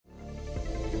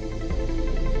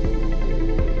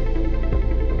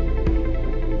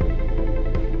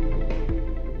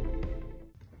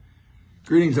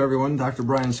Greetings, everyone. Dr.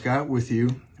 Brian Scott with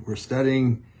you. We're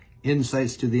studying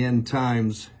Insights to the End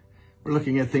Times. We're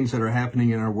looking at things that are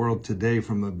happening in our world today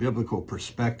from a biblical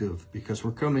perspective because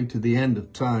we're coming to the end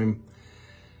of time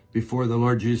before the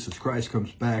Lord Jesus Christ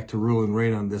comes back to rule and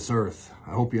reign on this earth. I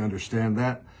hope you understand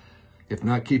that. If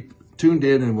not, keep tuned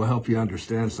in and we'll help you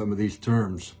understand some of these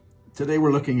terms. Today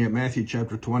we're looking at Matthew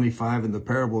chapter 25 and the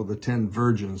parable of the 10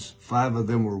 virgins. 5 of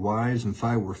them were wise and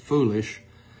 5 were foolish.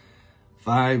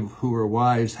 5 who were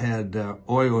wise had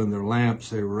oil in their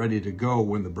lamps. They were ready to go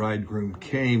when the bridegroom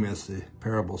came, as the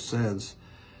parable says.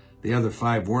 The other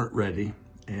 5 weren't ready,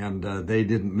 and they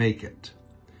didn't make it.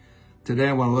 Today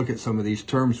I want to look at some of these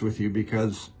terms with you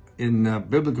because in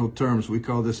biblical terms, we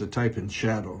call this a type and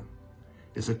shadow.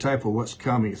 It's a type of what's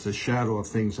coming. It's a shadow of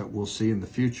things that we'll see in the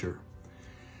future.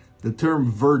 The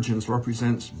term virgins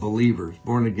represents believers,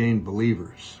 born-again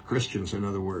believers, Christians in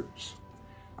other words,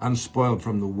 unspoiled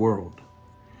from the world.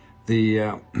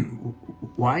 The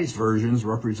wise virgins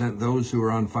represent those who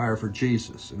are on fire for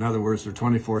Jesus. In other words, they're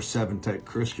 24/7 type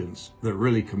Christians. They're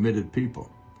really committed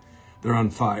people. They're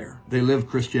on fire. They live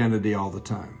Christianity all the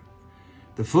time.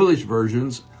 The foolish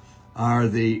virgins are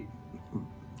the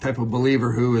type of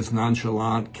believer who is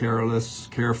nonchalant, careless,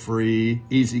 carefree,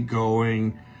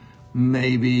 easygoing,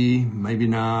 maybe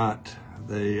not.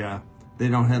 They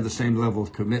don't have the same level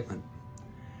of commitment.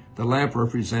 The lamp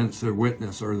represents their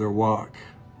witness or their walk.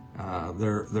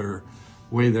 Their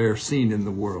way they're seen in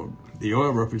the world. The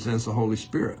oil represents the Holy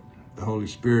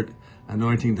Spirit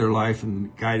anointing their life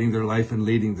and guiding their life and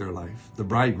leading their life. The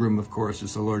bridegroom, of course,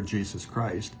 is the Lord Jesus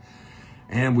Christ.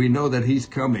 And we know that he's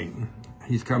coming.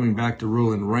 He's coming back to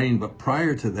rule and reign, but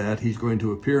prior to that, he's going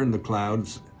to appear in the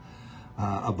clouds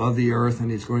above the earth, and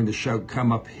he's going to shout,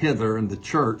 "Come up hither," and the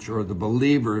church, or the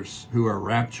believers who are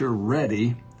rapture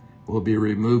ready, will be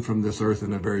removed from this earth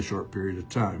in a very short period of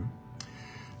time.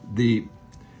 The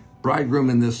bridegroom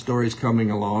in this story is coming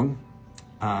along.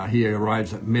 He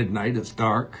arrives at midnight. It's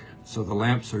dark, so the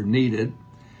lamps are needed.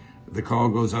 The call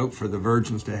goes out for the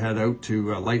virgins to head out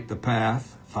to light the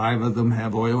path. 5 of them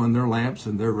have oil in their lamps,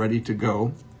 and they're ready to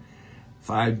go.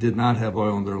 5 did not have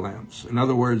oil in their lamps. In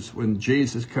other words, when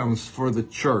Jesus comes for the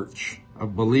church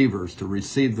of believers to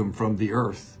receive them from the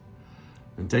earth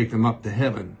and take them up to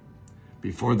heaven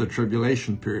before the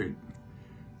tribulation period,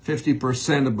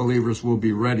 50% of believers will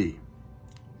be ready.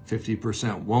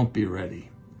 50% won't be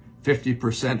ready.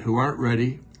 50% who aren't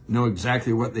ready know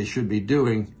exactly what they should be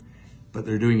doing, but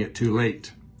they're doing it too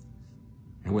late.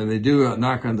 And when they do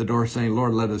knock on the door saying,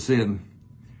 "Lord, let us in,"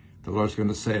 the Lord's going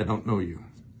to say, "I don't know you.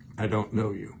 I don't know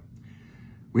you."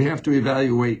 We have to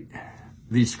evaluate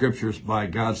these scriptures by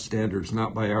God's standards,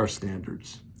 not by our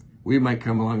standards. We might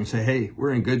come along and say, "Hey, we're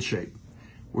in good shape.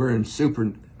 We're in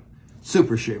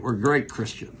super shape. We're great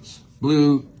Christians.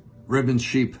 Blue ribbon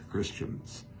sheep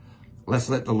Christians." Let's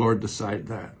let the Lord decide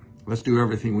that. Let's do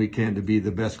everything we can to be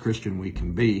the best Christian we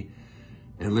can be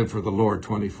and live for the Lord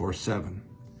 24/7.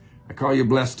 I call you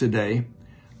blessed today.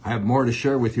 I have more to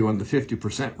share with you on the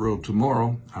 50% rule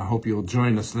tomorrow. I hope you'll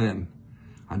join us then.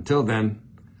 Until then,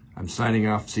 I'm signing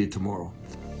off. See you tomorrow.